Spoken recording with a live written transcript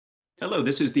Hello,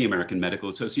 this is the American Medical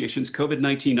Association's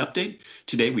COVID-19 update.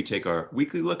 Today, we take our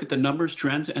weekly look at the numbers,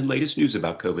 trends, and latest news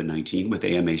about COVID-19 with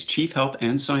AMA's Chief Health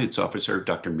and Science Officer,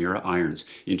 Dr. Mira Irons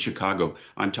in Chicago.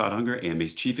 I'm Todd Unger,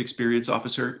 AMA's Chief Experience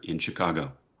Officer in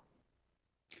Chicago.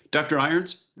 Dr.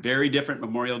 Irons, very different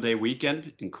Memorial Day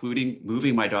weekend, including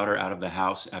moving my daughter out of the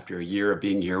house after a year of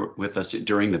being here with us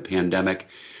during the pandemic.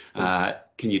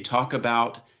 Can you talk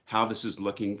about how this is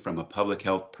looking from a public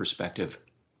health perspective?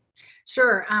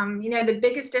 Sure. The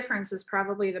biggest difference is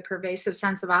probably the pervasive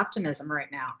sense of optimism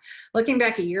right now. Looking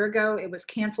back a year ago, it was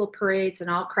canceled parades and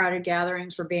all crowded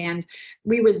gatherings were banned.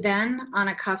 We were then on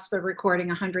a cusp of recording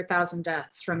 100,000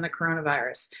 deaths from the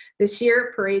coronavirus. This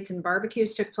year, parades and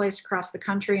barbecues took place across the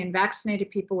country, and vaccinated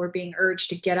people were being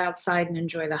urged to get outside and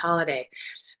enjoy the holiday.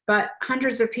 But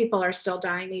hundreds of people are still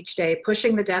dying each day,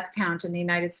 pushing the death count in the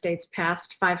United States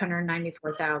past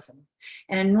 594,000.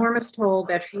 An enormous toll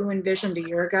that few envisioned a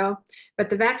year ago, but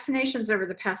the vaccinations over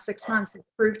the past 6 months have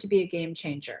proved to be a game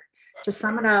changer. To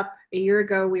sum it up, a year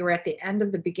ago, we were at the end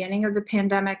of the beginning of the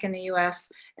pandemic in the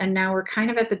US, and now we're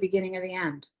kind of at the beginning of the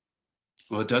end.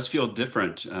 Well, it does feel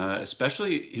different,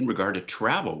 especially in regard to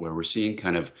travel, where we're seeing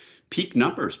kind of peak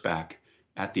numbers back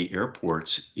at the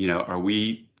airports. Are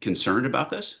we concerned about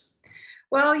this?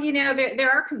 Well, there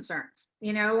are concerns.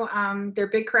 There are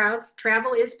big crowds.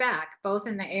 Travel is back, both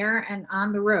in the air and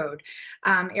on the road.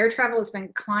 Air travel has been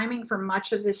climbing for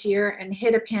much of this year and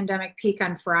hit a pandemic peak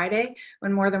on Friday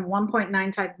when more than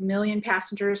 1.95 million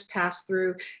passengers passed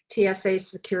through TSA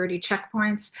security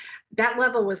checkpoints. That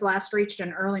level was last reached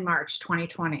in early March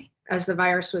 2020, as the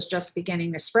virus was just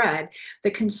beginning to spread.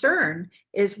 The concern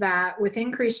is that with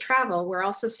increased travel, we're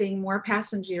also seeing more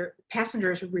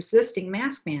passengers resisting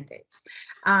mask mandates.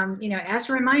 As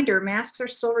a reminder, masks are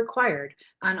still required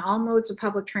on all modes of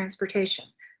public transportation.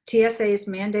 TSA's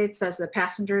mandate says that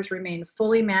passengers remain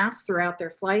fully masked throughout their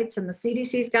flights, and the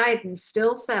CDC's guidance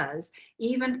still says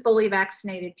even fully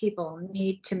vaccinated people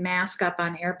need to mask up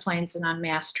on airplanes and on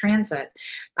mass transit.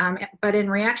 But in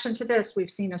reaction to this, we've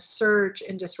seen a surge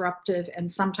in disruptive and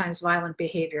sometimes violent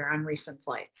behavior on recent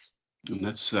flights. And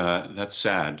that's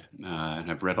sad,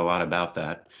 and I've read a lot about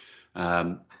that.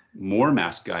 More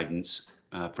mask guidance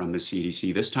from the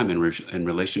CDC, this time in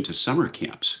relation to summer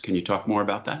camps. Can you talk more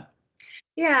about that?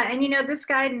 Yeah, and this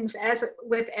guidance, as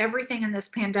with everything in this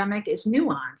pandemic, is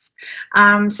nuanced.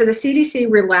 So the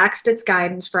CDC relaxed its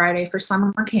guidance Friday for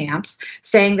summer camps,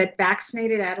 saying that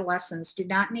vaccinated adolescents do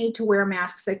not need to wear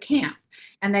masks at camp,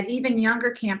 and that even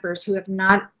younger campers who have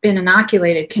not been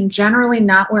inoculated can generally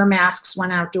not wear masks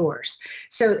when outdoors.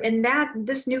 So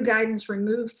this new guidance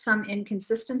removed some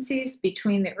inconsistencies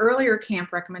between the earlier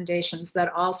camp recommendations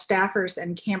that all staffers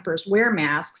and campers wear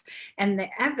masks and the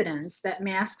evidence that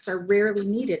masks are rarely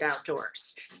needed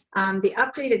outdoors. The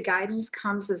updated guidance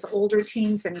comes as older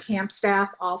teens and camp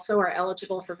staff also are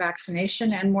eligible for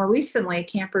vaccination, and more recently,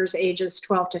 campers ages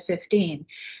 12 to 15.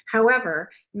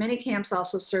 However, many camps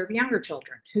also serve younger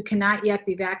children who cannot yet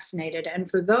be vaccinated, and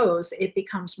for those, it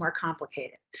becomes more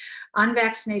complicated.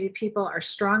 Unvaccinated people are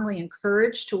strongly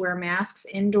encouraged to wear masks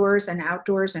indoors and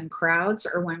outdoors in crowds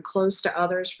or when close to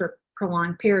others for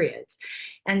prolonged periods.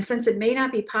 And since it may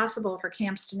not be possible for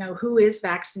camps to know who is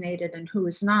vaccinated and who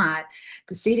is not,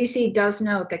 the CDC does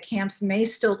note that camps may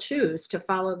still choose to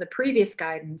follow the previous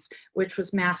guidance, which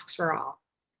was masks for all.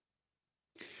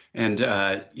 And,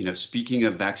 speaking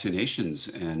of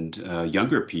vaccinations and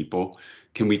younger people,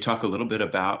 can we talk a little bit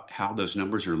about how those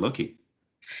numbers are looking?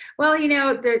 Well,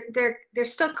 they're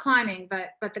still climbing,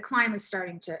 but the climb is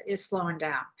slowing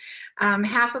down.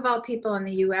 Half of all people in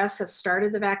the U.S. have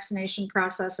started the vaccination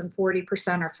process, and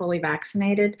 40% are fully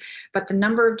vaccinated. But the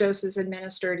number of doses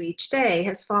administered each day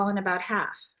has fallen about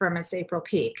half from its April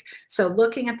peak. So,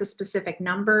 looking at the specific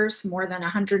numbers, more than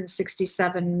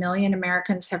 167 million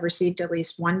Americans have received at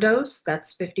least one dose.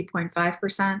 That's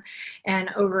 50.5%, and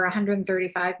over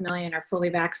 135 million are fully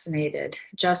vaccinated,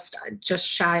 just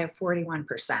shy of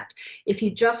 41%. If you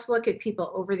just look at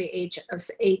people over the age of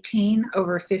 18,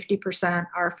 over 50%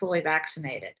 are fully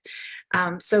vaccinated.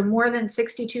 So more than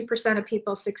 62% of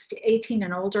people 18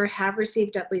 and older have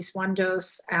received at least one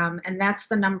dose, and that's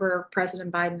the number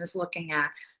President Biden is looking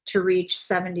at to reach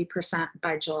 70%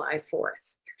 by July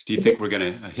 4th. Do you think we're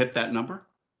going to hit that number?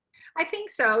 I think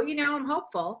so. I'm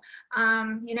hopeful.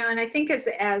 And I think as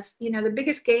the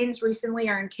biggest gains recently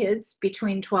are in kids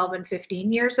between 12 and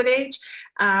 15 years of age.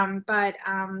 But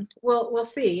we'll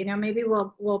see. Maybe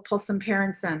we'll pull some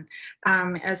parents in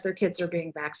as their kids are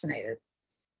being vaccinated.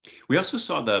 We also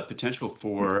saw the potential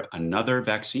for another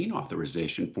vaccine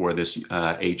authorization for this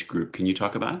age group. Can you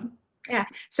talk about it? Yeah.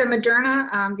 So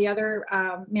Moderna, the other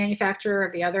manufacturer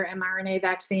of the other mRNA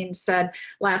vaccine, said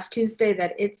last Tuesday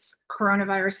that its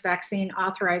coronavirus vaccine,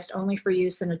 authorized only for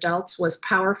use in adults, was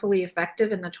powerfully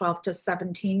effective in the 12 to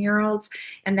 17-year-olds,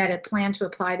 and that it planned to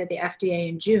apply to the FDA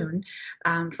in June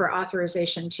for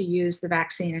authorization to use the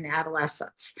vaccine in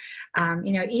adolescents.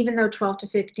 Even though 12 to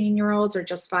 15-year-olds are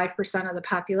just 5% of the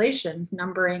population,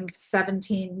 numbering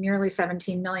nearly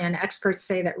 17 million, experts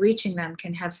say that reaching them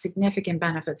can have significant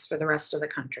benefits for the rest of the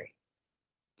country.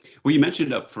 Well, you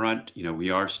mentioned up front, we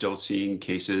are still seeing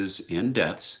cases and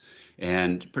deaths,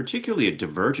 and particularly a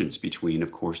divergence between,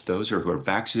 of course, those who are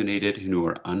vaccinated and who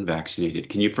are unvaccinated.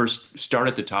 Can you first start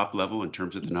at the top level in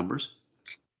terms of the numbers?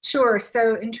 Sure.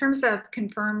 So in terms of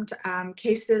confirmed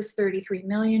cases,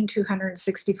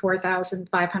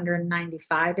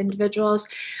 33,264,595 individuals,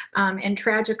 and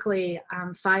tragically,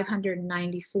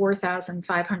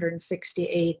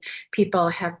 594,568 people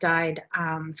have died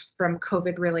from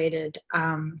COVID-related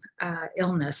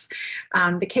illness.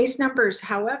 The case numbers,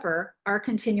 however, are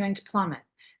continuing to plummet.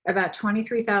 About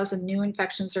 23,000 new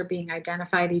infections are being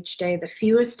identified each day, the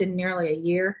fewest in nearly a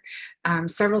year.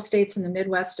 Several states in the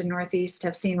Midwest and Northeast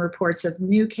have seen reports of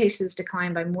new cases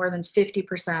decline by more than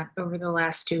 50% over the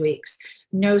last 2 weeks.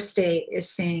 No state is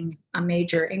seeing a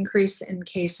major increase in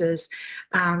cases,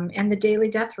 and the daily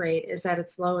death rate is at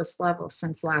its lowest level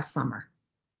since last summer.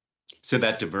 So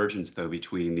that divergence, though,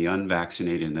 between the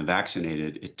unvaccinated and the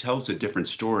vaccinated, it tells a different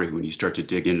story when you start to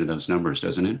dig into those numbers,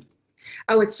 doesn't it?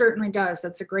 Oh, it certainly does.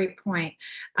 That's a great point.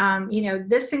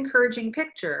 This encouraging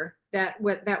picture that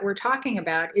we're talking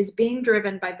about is being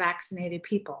driven by vaccinated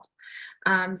people.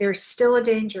 There's still a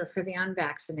danger for the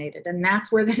unvaccinated, and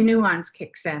that's where the nuance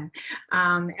kicks in.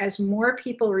 As more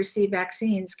people receive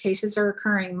vaccines, cases are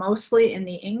occurring mostly in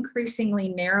the increasingly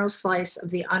narrow slice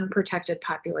of the unprotected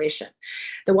population.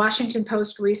 The Washington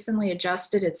Post recently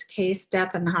adjusted its case,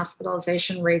 death, and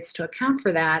hospitalization rates to account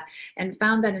for that, and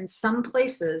found that in some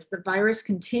places, the virus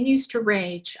continues to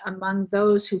rage among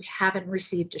those who haven't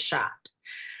received a shot.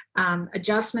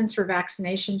 Adjustments for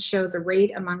vaccination show the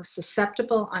rate among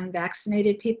susceptible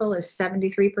unvaccinated people is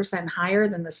 73% higher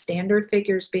than the standard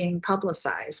figures being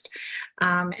publicized.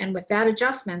 And with that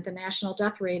adjustment, the national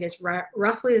death rate is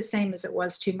roughly the same as it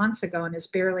was 2 months ago and is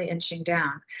barely inching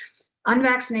down.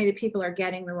 Unvaccinated people are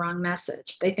getting the wrong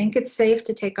message. They think it's safe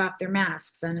to take off their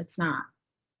masks, and it's not.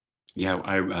 Yeah,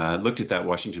 I looked at that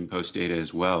Washington Post data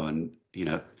as well, and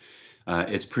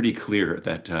it's pretty clear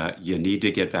that you need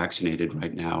to get vaccinated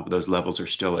right now. Those levels are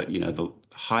still at the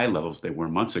high levels they were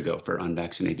months ago for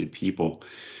unvaccinated people.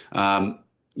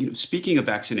 Speaking of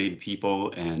vaccinated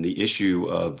people and the issue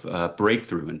of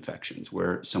breakthrough infections,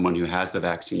 where someone who has the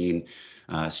vaccine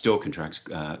still contracts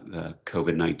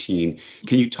COVID-19,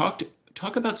 can you talk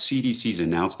about CDC's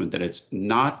announcement that it's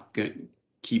not going to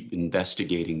keep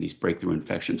investigating these breakthrough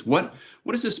infections? What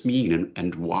does this mean,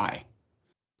 and why?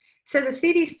 So the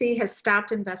CDC has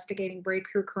stopped investigating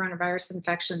breakthrough coronavirus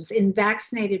infections in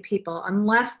vaccinated people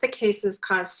unless the cases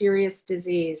cause serious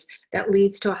disease that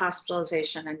leads to a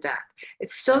hospitalization and death.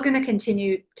 It's still going to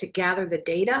continue to gather the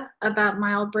data about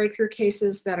mild breakthrough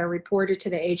cases that are reported to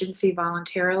the agency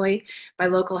voluntarily by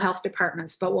local health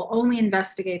departments, but will only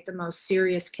investigate the most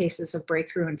serious cases of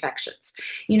breakthrough infections.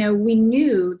 We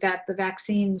knew that the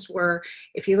vaccines were,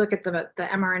 if you look at the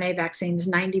mRNA vaccines,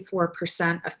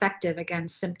 94% effective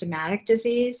against symptomatic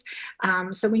disease.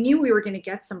 So we knew we were going to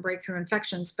get some breakthrough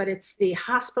infections, but it's the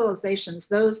hospitalizations,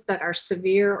 those that are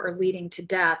severe or leading to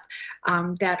death,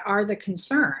 that are the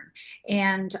concern.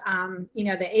 And,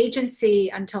 the agency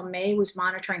until May was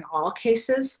monitoring all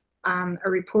cases. A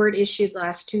report issued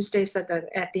last Tuesday said that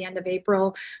at the end of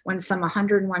April, when some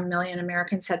 101 million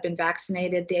Americans had been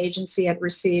vaccinated, the agency had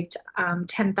received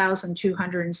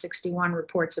 10,261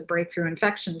 reports of breakthrough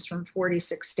infections from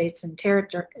 46 states and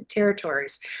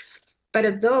territories. But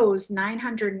of those,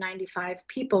 995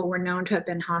 people were known to have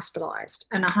been hospitalized,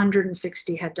 and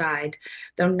 160 had died,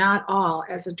 though not all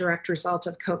as a direct result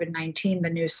of COVID-19, the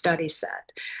new study said.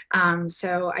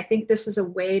 So I think this is a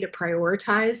way to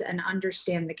prioritize and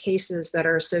understand the cases that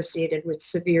are associated with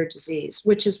severe disease,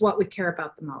 which is what we care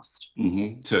about the most.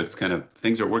 Mm-hmm. So it's kind of,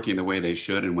 things are working the way they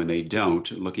should, and when they don't,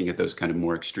 looking at those kind of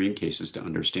more extreme cases to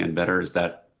understand better. Is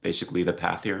that basically the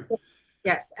path here?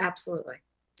 Yes, absolutely.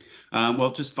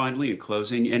 Well, just finally, in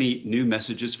closing, any new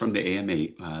messages from the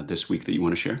AMA this week that you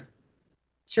want to share?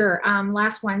 Sure.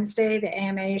 Last Wednesday, the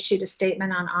AMA issued a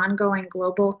statement on ongoing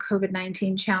global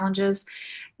COVID-19 challenges.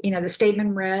 The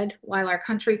statement read, while our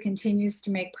country continues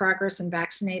to make progress in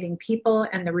vaccinating people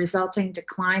and the resulting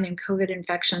decline in COVID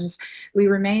infections, we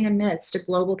remain amidst a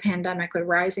global pandemic with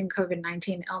rising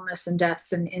COVID-19 illness and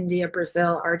deaths in India,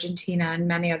 Brazil, Argentina, and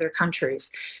many other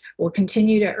countries. We'll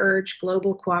continue to urge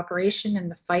global cooperation in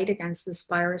the fight against this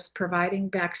virus, providing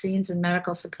vaccines and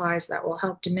medical supplies that will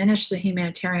help diminish the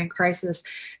humanitarian crisis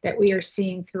that we are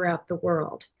seeing throughout the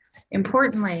world.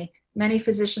 Importantly, many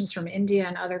physicians from India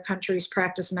and other countries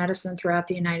practice medicine throughout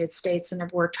the United States and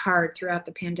have worked hard throughout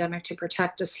the pandemic to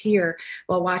protect us here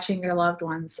while watching their loved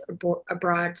ones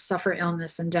abroad suffer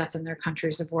illness and death in their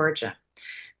countries of origin.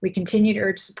 We continue to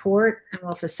urge support and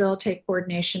will facilitate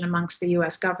coordination amongst the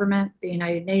U.S. government, the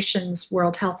United Nations,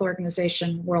 World Health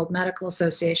Organization, World Medical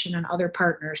Association, and other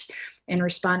partners in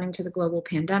responding to the global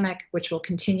pandemic, which will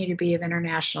continue to be of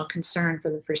international concern for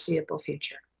the foreseeable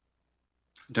future.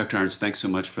 Dr. Irons, thanks so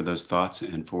much for those thoughts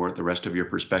and for the rest of your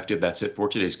perspective. That's it for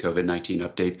today's COVID-19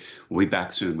 update. We'll be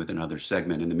back soon with another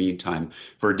segment. In the meantime,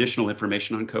 for additional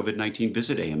information on COVID-19,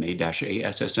 visit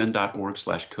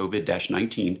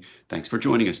ama-assn.org/COVID-19. Thanks for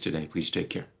joining us today. Please take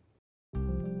care.